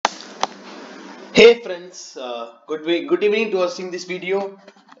Hey friends, good evening to us in this video.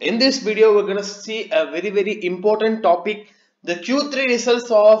 In this video, we're gonna see a very important topic: the Q3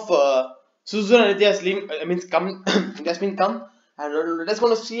 results of SUZLON Energy has come. It has been come, and we're just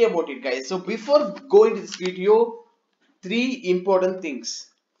gonna see about it, guys. So before going to this video, three important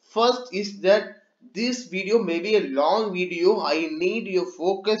things. First is that this video may be a long video. I need your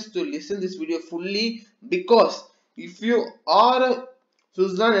focus to listen this video fully, because if you are a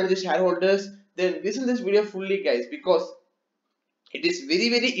SUZLON Energy shareholders, then listen this video fully, guys, because it is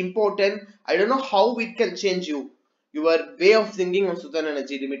very important. I don't know how it can change your way of thinking on SUZLON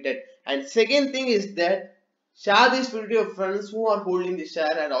Energy Limited. And second thing is that share this video to your friends who are holding the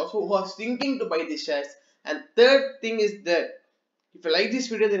share and also who are thinking to buy the shares. And third thing is that if you like this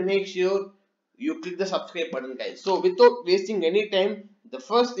video, then make sure you click the subscribe button, guys. So without wasting any time, the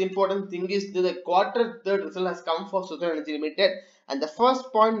first important thing is that the quarter third result has come for SUZLON Energy Limited, and the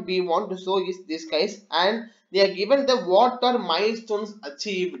first point we want to show is this, guys, and they are given the what are milestones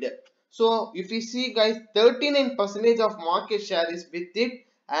achieved. So if you see, guys, 39% of market share is with it,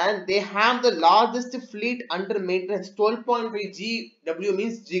 and they have the largest fleet under maintenance. 12.5 GW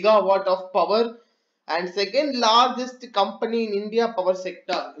means gigawatt of power, and second largest company in India power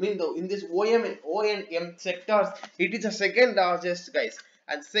sector. I mean, though, in this OM and O&M sectors, it is the second largest, guys.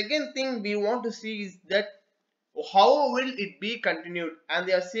 And second thing we want to see is that how will it be continued, and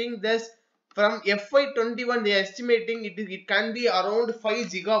they are saying this from FY21. They are estimating it can be around 5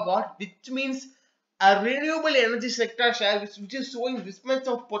 gigawatt, which means a renewable energy sector share which is showing this much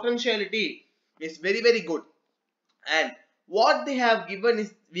of potentiality is very good. And what they have given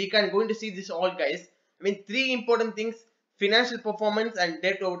is, we can going to see this all, guys. I mean, three important things: financial performance and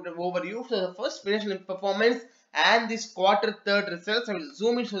debt overview. So the first, financial performance and this quarter third results. I will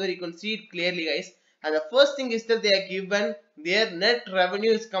zoom in so that you can see it clearly, guys. And the first thing is that they are given their net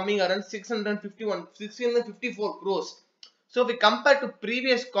revenue is coming around 654 crores. So if we compare to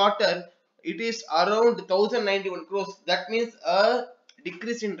previous quarter, it is around 1091 crores. That means a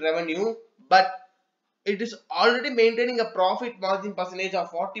decrease in revenue, but it is already maintaining a profit margin percentage of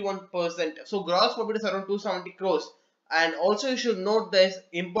 41%. So gross profit is around 270 crores. And also you should note this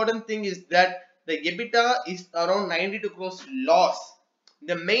important thing is that the EBITDA is around 92 crores loss.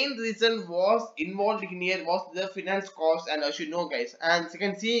 The main reason was involved in here was the finance cost, and I should know, guys. And you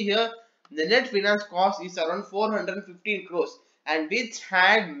can see here the net finance cost is around 415 crores, and which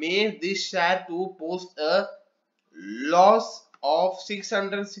had made this share to post a loss of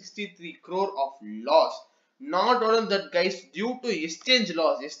 663 crore of loss. Not only that, guys, due to exchange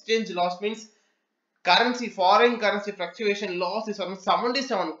loss. Exchange loss means foreign currency fluctuation loss is around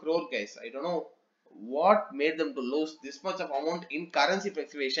 77 crore, guys. I don't know what made them to lose this much of amount in currency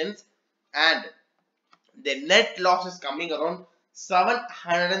fluctuations, and the net loss is coming around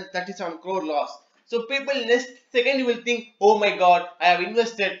 737 crore loss. So people, next second you will think, oh my god, I have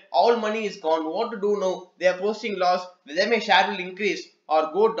invested, all money is gone, what to do now? They are posting loss, whether my share will increase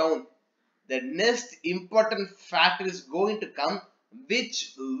or go down. The next important factor is going to come,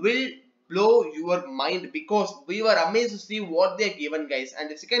 which will blow your mind, because we were amazed to see what they are given, guys. And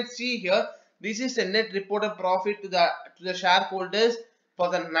as you can see here, this is the net reported profit to the shareholders for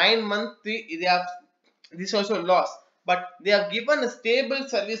the 9 months. They have this also loss, but they have given a stable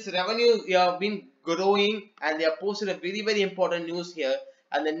service revenue. They have been growing, and they have posted a very important news here.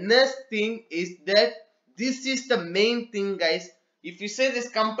 And the next thing is that this is the main thing, guys. If you say this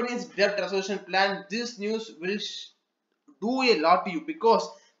company's debt resolution plan, this news will do a lot to you, because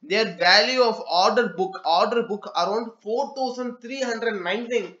their value of order book around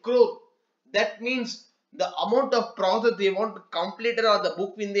 4,319 crore. That means the amount of project they want to complete or the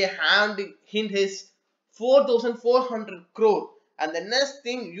book in their hand hint is 4,400 crore. And the next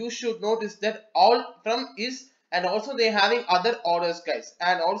thing you should notice that all from is, and also they having other orders, guys.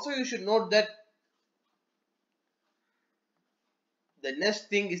 And also you should note that the next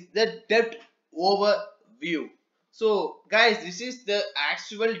thing is the debt overview. So guys, this is the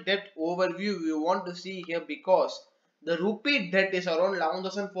actual debt overview we want to see here, because the rupee debt is around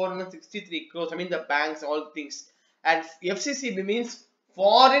 11,463 crores. I mean the banks, all things. And FCCB means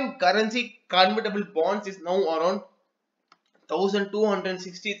foreign currency convertible bonds is now around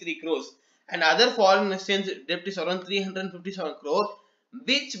 1,263 crores. And other foreign exchange debt is around 357 crores,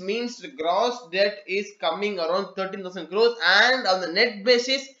 which means the gross debt is coming around 13,000 crores, and on the net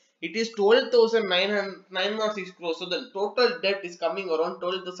basis it is 12,906 crores. So the total debt is coming around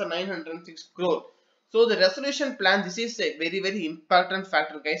 12,906 crores. So the resolution plan, this is a very important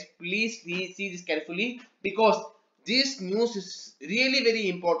factor, guys. Please see this carefully, because this news is really very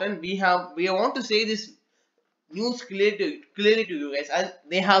important. We want to say this news clearly to you, guys. And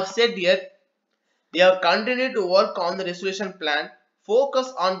they have said here They have continued to work on the resolution plan,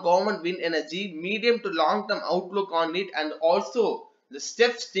 focus on government wind energy, medium to long term outlook on it, and also the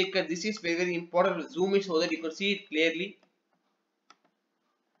steps taken. This is very, very important to zoom in so that you can see it clearly.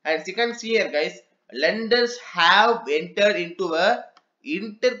 And you can see here, guys, lenders have entered into a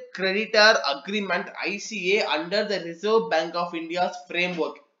intercreditor agreement ICA under the Reserve Bank of India's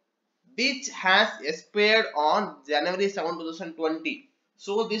framework, which has expired on January 7, 2020.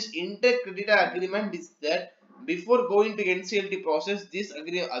 So this intercreditor agreement is that before going to NCLT process, these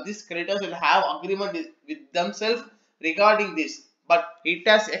creditors will have agreement with themselves regarding this. But it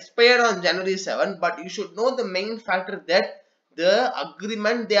has expired on January 7. But you should know the main factor that the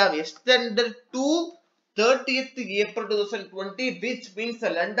agreement they have extended to 30th April 2020, which means the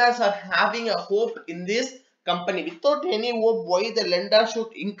lenders are having a hope in this company. Without any hope, why the lender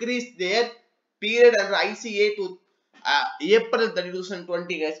should increase their period under ICA to April 30,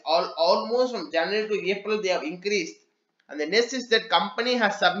 2020, guys. Almost from January to April they have increased. And the next is that company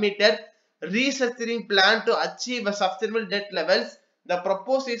has submitted restructuring plan to achieve a sustainable debt levels. The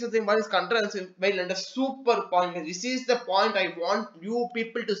proposed restructuring plan is controversial by lender. Super point. This is the point I want you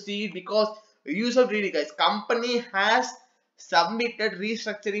people to see, because you should read it, guys. Company has submitted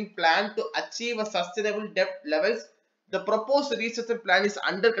restructuring plan to achieve a sustainable debt levels. The proposed restructuring plan is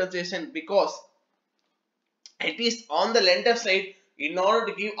under consideration because it is on the lender side in order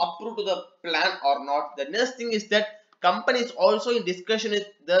to give approval to the plan or not. The next thing is that company is also in discussion with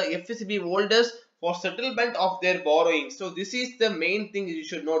the FCCB holders for settlement of their borrowing. So this is the main thing you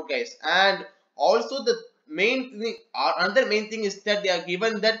should note, guys. And also the main thing, another main thing is that they are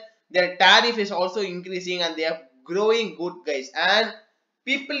given that their tariff is also increasing and they are growing good, guys. And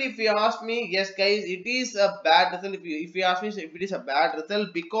people, if you ask me, yes, guys, it is a bad result. If you ask me if it is a bad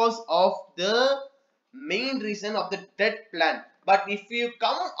result because of the main reason of the debt plan. But if you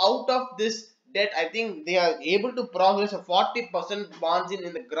come out of this debt, I think they are able to progress a 40% margin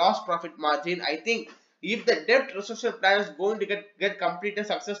in the gross profit margin. I think if the debt resolution plan is going to get completed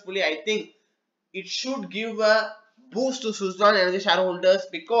successfully, I think it should give a boost to SUZLON Energy shareholders,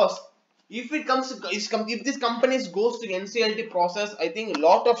 because if it comes to, if this company goes to NCLT process, I think a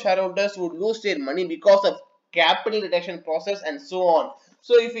lot of shareholders would lose their money because of capital reduction process and so on.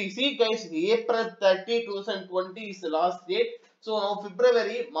 So if you see, guys, April 30, 2020 is the last date. So now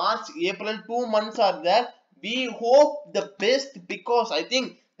February, March, April, 2 months are there. We hope the best, because I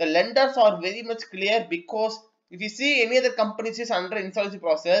think the lenders are very much clear, because if you see any other companies is under insolvency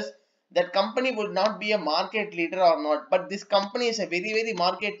process, that company would not be a market leader or not, but this company is a very, very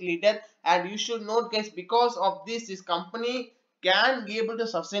market leader. And you should note, guys, because of this company can be able to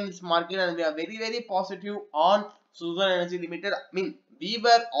sustain this market, and we are very, very positive on SUZLON Energy Limited. I mean, we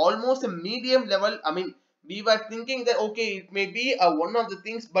were almost a medium level. I mean, we were thinking that okay, it may be one of the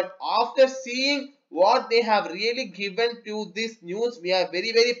things, but after seeing what they have really given to this news, we are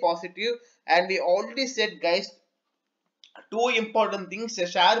very, very positive. And we already said, guys, two important things. The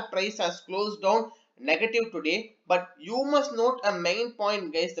share price has closed down negative today, but you must note a main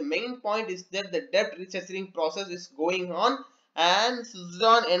point, guys. The main point is that the debt restructuring process is going on, and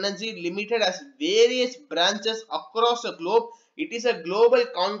SUZLON Energy Limited has various branches across the globe. It is a global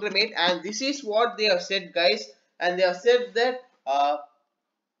conglomerate, and this is what they have said, guys. And they have said that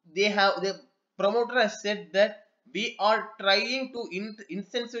the promoter has said that we are trying to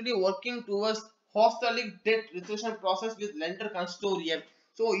intensively working towards holistic debt resolution process with lender consortium.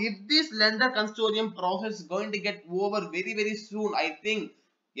 So if this lender consortium process is going to get over very, very soon, I think,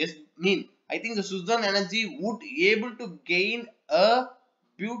 yes, I think the SUZLON Energy would able to gain a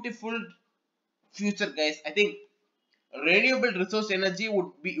beautiful future, guys. I think renewable resource energy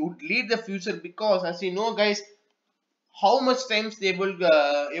would lead the future, because as you know, guys, how much times they will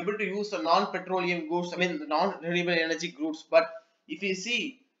able to use the non-petroleum goods, I mean non-renewable energy goods. But if you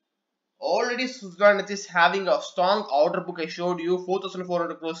see, already SUZLON Energy is having a strong order book. I showed you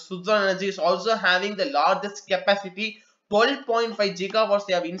 4,400 crores. SUZLON Energy is also having the largest capacity, 12.5 gigawatts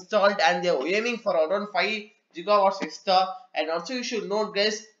they have installed, and they are aiming for around 5 gigawatts extra. And also you should note,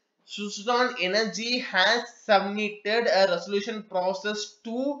 guys, SUZLON Energy has submitted a resolution process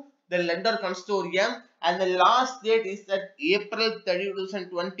to the lender consortium, and the last date is at April 30,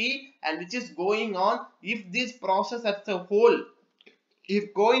 2020, and which is going on. If this process as a whole is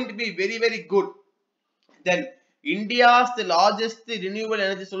going to be very, very good, then India's the largest renewable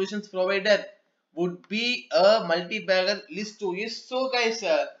energy solutions provider would be a multi-bagger list to is. So guys,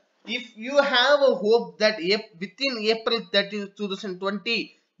 if you have a hope that within April 30,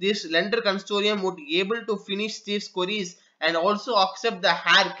 2020, this lender consortium would be able to finish these queries and also accept the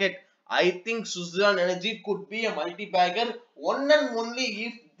haircut, I think SUZLON Energy could be a multi-bagger, one and only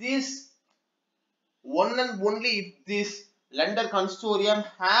if this one and only if this lender consortium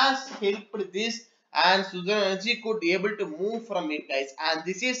has helped this, and SUZLON Energy could be able to move from it, guys. And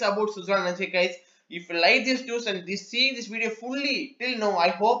this is about SUZLON Energy, guys. If you like this news and see this video fully till now, I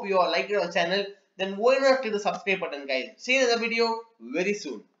hope you are liked our channel. Then why not click the subscribe button, guys. See you in the video very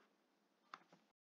soon.